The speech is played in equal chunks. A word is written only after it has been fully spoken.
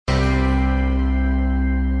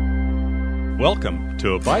Welcome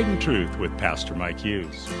to Abide in Truth with Pastor Mike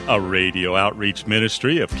Hughes, a radio outreach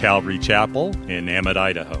ministry of Calvary Chapel in Emmett,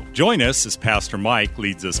 Idaho. Join us as Pastor Mike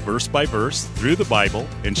leads us verse by verse through the Bible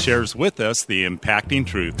and shares with us the impacting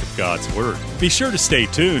truth of God's Word. Be sure to stay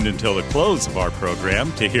tuned until the close of our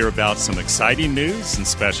program to hear about some exciting news and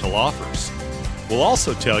special offers. We'll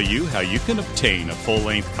also tell you how you can obtain a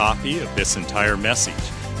full-length copy of this entire message.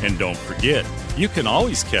 And don't forget, you can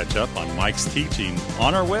always catch up on Mike's teaching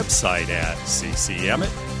on our website at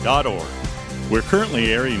ccemmett.org. We're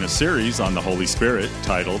currently airing a series on the Holy Spirit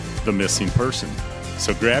titled The Missing Person.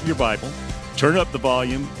 So grab your Bible, turn up the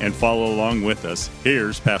volume, and follow along with us.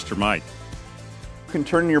 Here's Pastor Mike. You can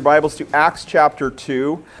turn your Bibles to Acts chapter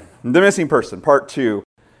 2, The Missing Person, part 2.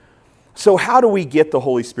 So how do we get the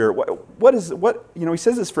Holy Spirit? He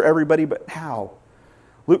says this for everybody, but how?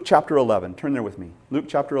 Luke chapter 11. Turn there with me. Luke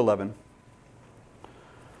chapter 11.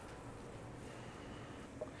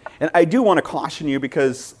 And I do want to caution you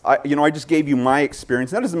because I just gave you my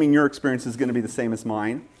experience. That doesn't mean your experience is going to be the same as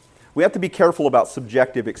mine. We have to be careful about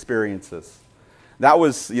subjective experiences. That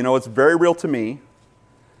was, it's very real to me,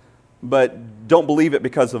 but don't believe it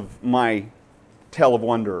because of my tale of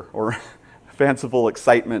wonder or fanciful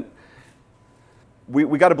excitement. We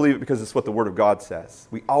got to believe it because it's what the Word of God says.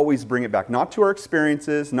 We always bring it back, not to our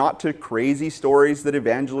experiences, not to crazy stories that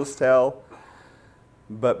evangelists tell,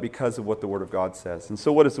 but because of what the Word of God says. And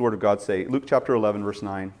so what does the Word of God say? Luke chapter 11, verse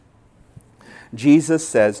 9. Jesus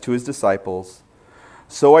says to his disciples,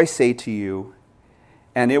 "So I say to you,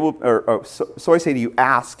 so I say to you,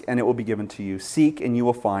 ask and it will be given to you. Seek and you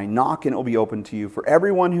will find. Knock and it will be opened to you. For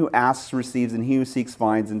everyone who asks receives, and he who seeks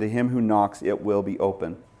finds, and to him who knocks it will be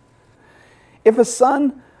open. If a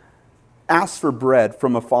son asks for bread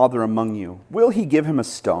from a father among you, will he give him a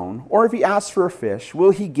stone? Or if he asks for a fish,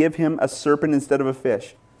 will he give him a serpent instead of a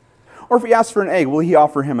fish? Or if he asks for an egg, will he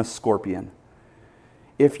offer him a scorpion?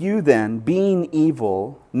 If you then, being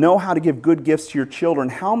evil, know how to give good gifts to your children,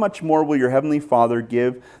 how much more will your heavenly Father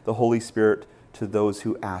give the Holy Spirit to those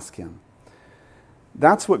who ask him?"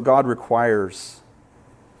 That's what God requires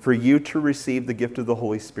for you to receive the gift of the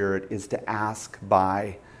Holy Spirit, is to ask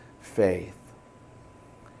by faith.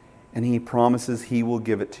 And he promises he will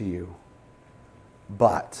give it to you.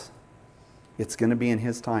 But it's going to be in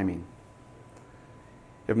his timing.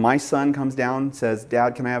 If my son comes down and says,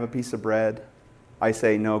 "Dad, can I have a piece of bread?" I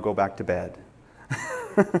say, "No, go back to bed."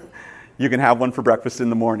 You can have one for breakfast in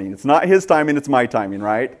the morning. It's not his timing, it's my timing,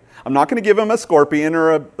 right? I'm not going to give him a scorpion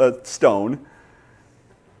or a stone.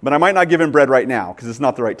 But I might not give him bread right now because it's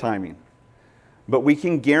not the right timing. But we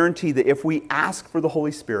can guarantee that if we ask for the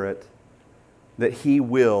Holy Spirit, that he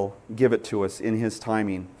will give it to us in his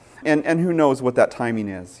timing. And who knows what that timing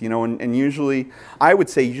is. And usually I would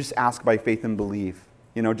say you just ask by faith and believe.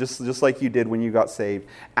 Just like you did when you got saved.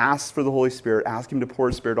 Ask for the Holy Spirit, ask him to pour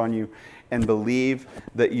his Spirit on you, and believe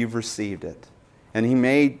that you've received it. And you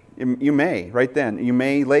may right then, you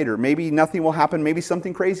may later. Maybe nothing will happen, maybe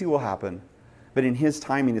something crazy will happen. But in his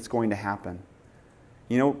timing it's going to happen.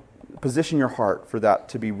 Position your heart for that,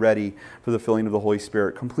 to be ready for the filling of the Holy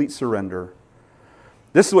Spirit. Complete surrender.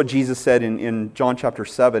 This is what Jesus said in John chapter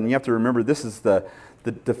 7. You have to remember, this is the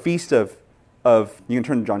feast of, you can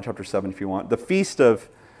turn to John chapter 7 if you want, the Feast of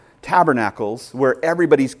Tabernacles, where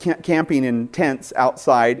everybody's camping in tents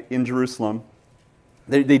outside in Jerusalem.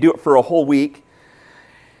 They do it for a whole week.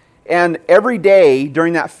 And every day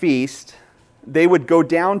during that feast, they would go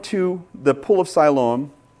down to the pool of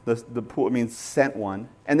Siloam, the pool, it means sent one,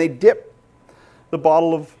 and they dip the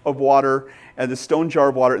bottle of water and the stone jar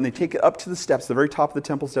of water, and they take it up to the steps, the very top of the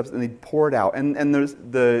temple steps, and they pour it out. And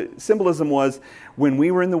the symbolism was, when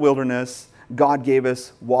we were in the wilderness, God gave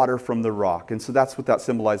us water from the rock. And so that's what that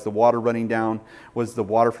symbolized. The water running down was the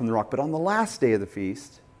water from the rock. But on the last day of the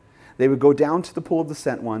feast, they would go down to the pool of the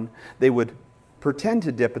sent one. They would pretend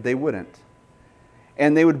to dip, but they wouldn't.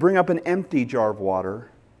 And they would bring up an empty jar of water,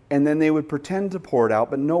 and then they would pretend to pour it out,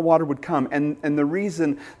 but no water would come. And the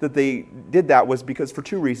reason that they did that was because, for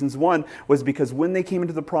two reasons. One was because when they came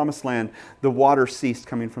into the promised land, the water ceased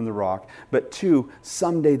coming from the rock. But two,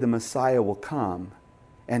 someday the Messiah will come,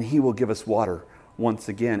 and he will give us water once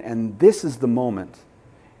again. And this is the moment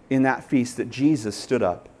in that feast that Jesus stood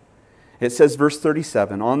up. It says, verse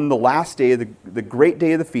 37, on the last day, the great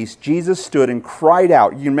day of the feast, Jesus stood and cried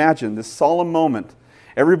out. You can imagine this solemn moment.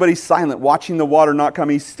 Everybody's silent, watching the water not come.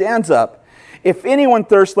 He stands up. "If anyone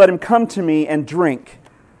thirsts, let him come to me and drink.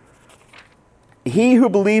 He who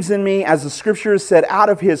believes in me, as the Scripture has said, out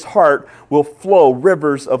of his heart will flow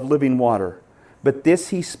rivers of living water." But this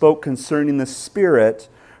he spoke concerning the Spirit,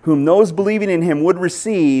 whom those believing in him would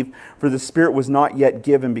receive, for the Spirit was not yet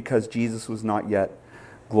given because Jesus was not yet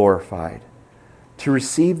glorified. To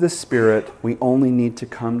receive the Spirit, we only need to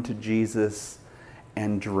come to Jesus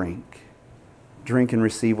and drink. Drink and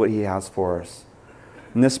receive what He has for us.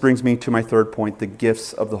 And this brings me to my third point, the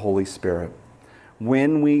gifts of the Holy Spirit.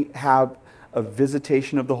 When we have a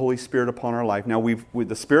visitation of the Holy Spirit upon our life, now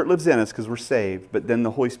the Spirit lives in us because we're saved, but then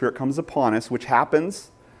the Holy Spirit comes upon us, which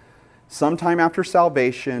happens sometime after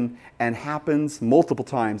salvation and happens multiple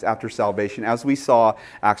times after salvation. As we saw,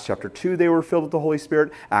 Acts chapter 2, they were filled with the Holy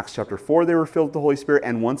Spirit. Acts chapter 4, they were filled with the Holy Spirit.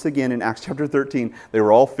 And once again in Acts chapter 13, they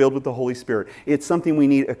were all filled with the Holy Spirit. It's something we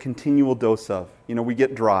need a continual dose of. We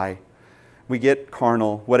get dry, we get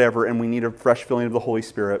carnal, whatever, and we need a fresh filling of the Holy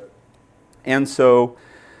Spirit. And so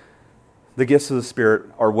the gifts of the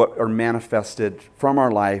Spirit are what are manifested from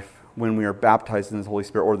our life when we are baptized in the Holy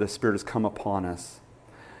Spirit or the Spirit has come upon us.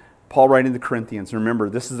 Paul writing to the Corinthians. Remember,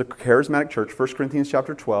 this is a charismatic church. 1 Corinthians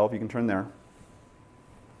chapter 12. You can turn there.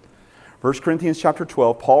 1 Corinthians chapter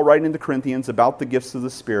 12. Paul writing to the Corinthians about the gifts of the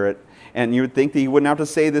Spirit. And you would think that he wouldn't have to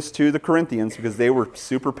say this to the Corinthians because they were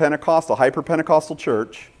super Pentecostal, hyper-Pentecostal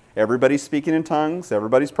church. Everybody's speaking in tongues.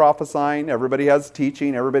 Everybody's prophesying. Everybody has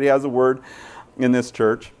teaching. Everybody has a word in this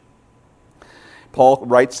church. Paul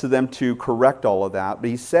writes to them to correct all of that.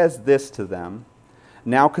 But he says this to them.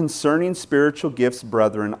 Now concerning spiritual gifts,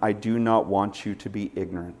 brethren, I do not want you to be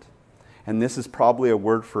ignorant. And this is probably a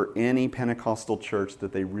word for any Pentecostal church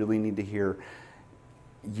that they really need to hear.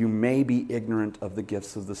 You may be ignorant of the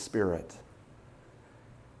gifts of the Spirit.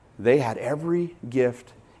 They had every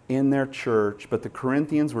gift in their church, but the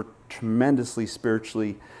Corinthians were tremendously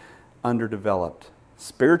spiritually underdeveloped.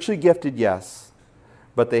 Spiritually gifted, yes,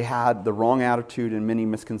 but they had the wrong attitude and many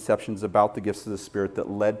misconceptions about the gifts of the Spirit that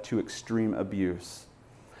led to extreme abuse.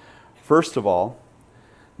 First of all,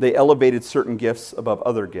 they elevated certain gifts above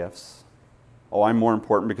other gifts. Oh, I'm more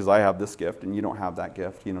important because I have this gift and you don't have that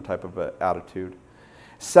gift, type of attitude.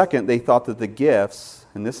 Second, they thought that the gifts,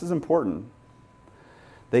 and this is important,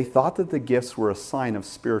 they thought that the gifts were a sign of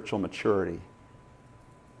spiritual maturity.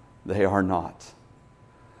 They are not.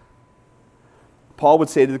 Paul would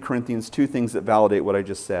say to the Corinthians two things that validate what I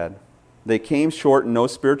just said. They came short in no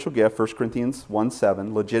spiritual gift, 1 Corinthians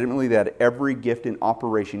 1:7. Legitimately, they had every gift in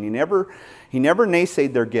operation. He never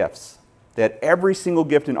naysayed their gifts. They had every single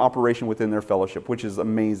gift in operation within their fellowship, which is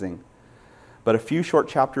amazing. But a few short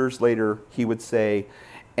chapters later, he would say,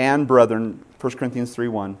 and brethren, 1 Corinthians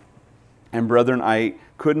 3:1, and brethren, I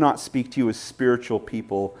could not speak to you as spiritual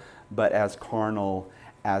people, but as carnal,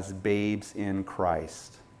 as babes in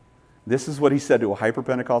Christ. This is what he said to a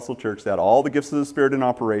hyper-Pentecostal church that had all the gifts of the Spirit in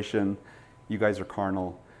operation. You guys are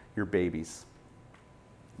carnal. You're babies.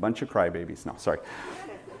 Bunch of crybabies. No, sorry.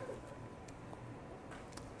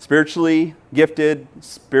 Spiritually gifted,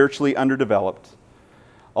 spiritually underdeveloped.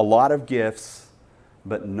 A lot of gifts,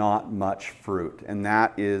 but not much fruit. And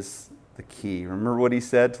that is the key. Remember what he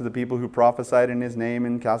said to the people who prophesied in his name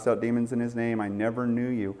and cast out demons in his name? I never knew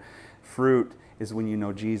you. Fruit is when you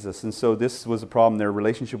know Jesus. And so this was a problem. Their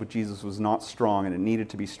relationship with Jesus was not strong and it needed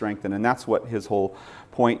to be strengthened. And that's what his whole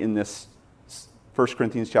point in this 1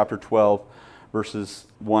 Corinthians chapter 12, verses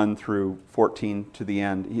 1 through 14 to the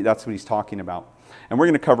end. That's what he's talking about. And we're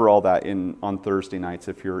going to cover all that on Thursday nights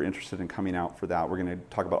if you're interested in coming out for that. We're going to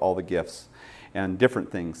talk about all the gifts and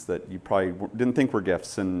different things that you probably didn't think were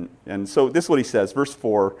gifts. And so this is what he says, verse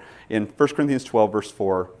 4, in 1 Corinthians 12, verse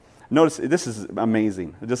 4. Notice, this is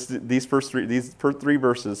amazing. These three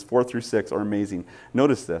verses, 4 through 6, are amazing.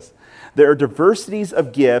 Notice this. There are diversities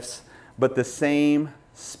of gifts, but the same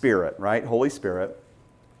Spirit, right? Holy Spirit.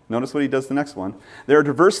 Notice what he does the next one. There are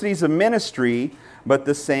diversities of ministry, but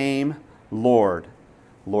the same Lord.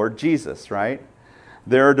 Lord Jesus, right?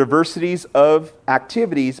 There are diversities of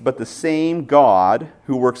activities, but the same God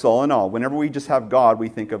who works all in all. Whenever we just have God, we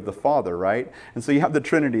think of the Father, right? And so you have the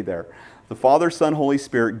Trinity there. The Father, Son, Holy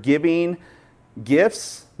Spirit giving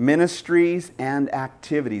gifts, ministries, and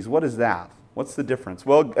activities. What is that? What's the difference?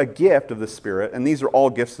 Well, a gift of the Spirit, and these are all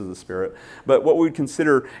gifts of the Spirit, but what we would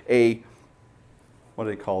consider what do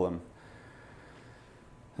they call them?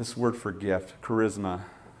 This word for gift, charisma.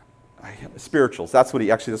 Spirituals. That's what he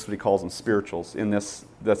calls them, spirituals.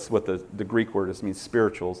 That's what the Greek word is, means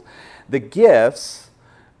spirituals. The gifts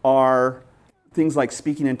are things like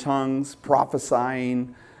speaking in tongues,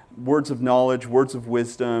 prophesying, words of knowledge, words of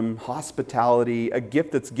wisdom, hospitality, a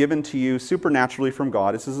gift that's given to you supernaturally from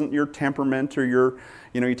God. This isn't your temperament or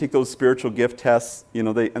you take those spiritual gift tests,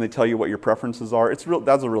 and they tell you what your preferences are.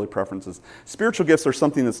 Those are really preferences. Spiritual gifts are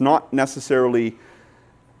something that's not necessarily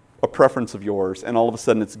a preference of yours, and all of a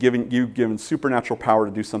sudden it's given supernatural power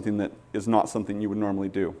to do something that is not something you would normally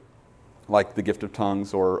do, like the gift of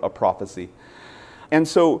tongues or a prophecy. And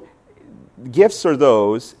so gifts are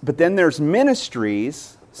those, but then there's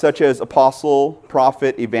ministries such as apostle,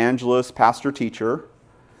 prophet, evangelist, pastor, teacher.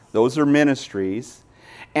 Those are ministries.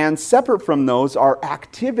 And separate from those are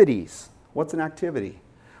activities. What's an activity?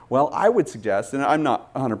 Well, I would suggest, and I'm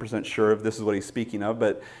not 100% sure if this is what he's speaking of,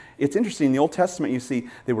 but it's interesting. In the Old Testament, you see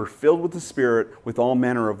they were filled with the Spirit with all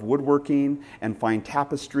manner of woodworking and fine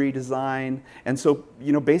tapestry design. And so,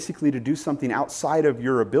 basically to do something outside of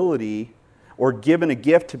your ability or given a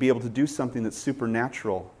gift to be able to do something that's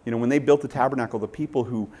supernatural. When they built the tabernacle, the people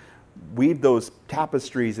who weaved those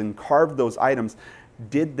tapestries and carved those items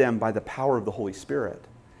did them by the power of the Holy Spirit.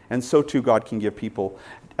 And so too, God can give people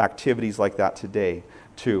activities like that today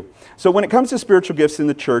too. So when it comes to spiritual gifts in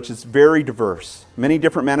the church, it's very diverse. Many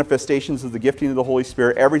different manifestations of the gifting of the Holy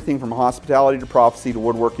Spirit, everything from hospitality to prophecy to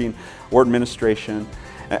woodworking or administration.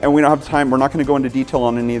 And we don't have time. We're not going to go into detail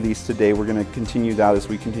on any of these today. We're going to continue that as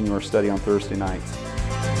we continue our study on Thursday nights.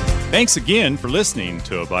 Thanks again for listening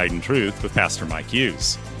to Abide in Truth with Pastor Mike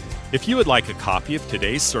Hughes. If you would like a copy of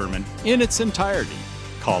today's sermon in its entirety,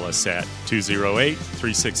 call us at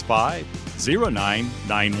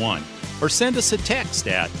 208-365-0991 or send us a text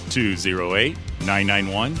at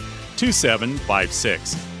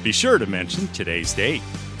 208-991-2756. Be sure to mention today's date.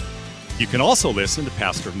 You can also listen to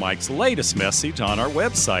Pastor Mike's latest message on our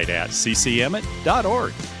website at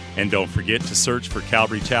ccemmett.org. And don't forget to search for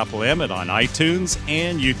Calvary Chapel Emmett on iTunes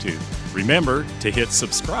and YouTube. Remember to hit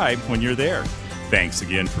subscribe when you're there. Thanks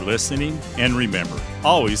again for listening, and remember,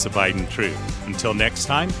 always abide in truth. Until next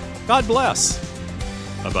time, God bless.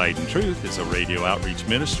 Abide in Truth is a radio outreach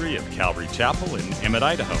ministry of Calvary Chapel in Emmett,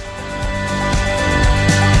 Idaho.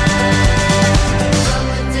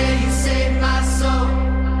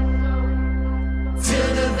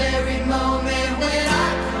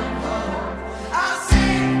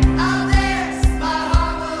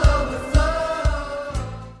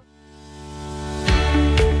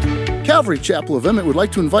 Calvary Chapel of Emmett would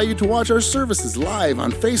like to invite you to watch our services live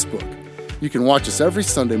on Facebook. You can watch us every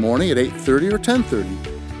Sunday morning at 8:30 or 10:30.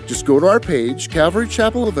 Just go to our page, Calvary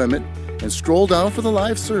Chapel of Emmett, and scroll down for the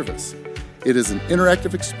live service. It is an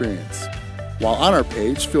interactive experience. While on our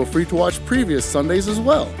page, feel free to watch previous Sundays as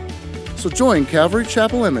well. So join Calvary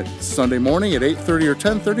Chapel Emmett Sunday morning at 8:30 or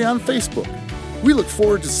 10:30 on Facebook. We look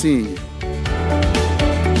forward to seeing you.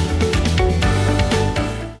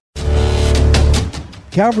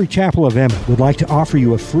 Calvary Chapel of Emmett would like to offer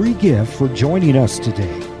you a free gift for joining us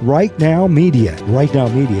today. Right Now Media. Right Now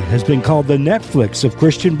Media has been called the Netflix of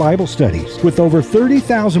Christian Bible studies. With over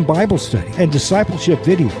 30,000 Bible study and discipleship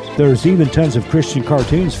videos, there's even tons of Christian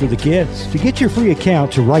cartoons for the kids. To get your free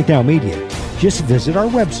account to Right Now Media, just visit our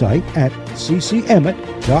website at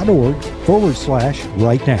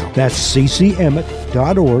ccemmett.org/rightnow. That's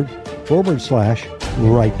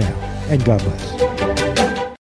ccemmett.org/rightnow. And God bless.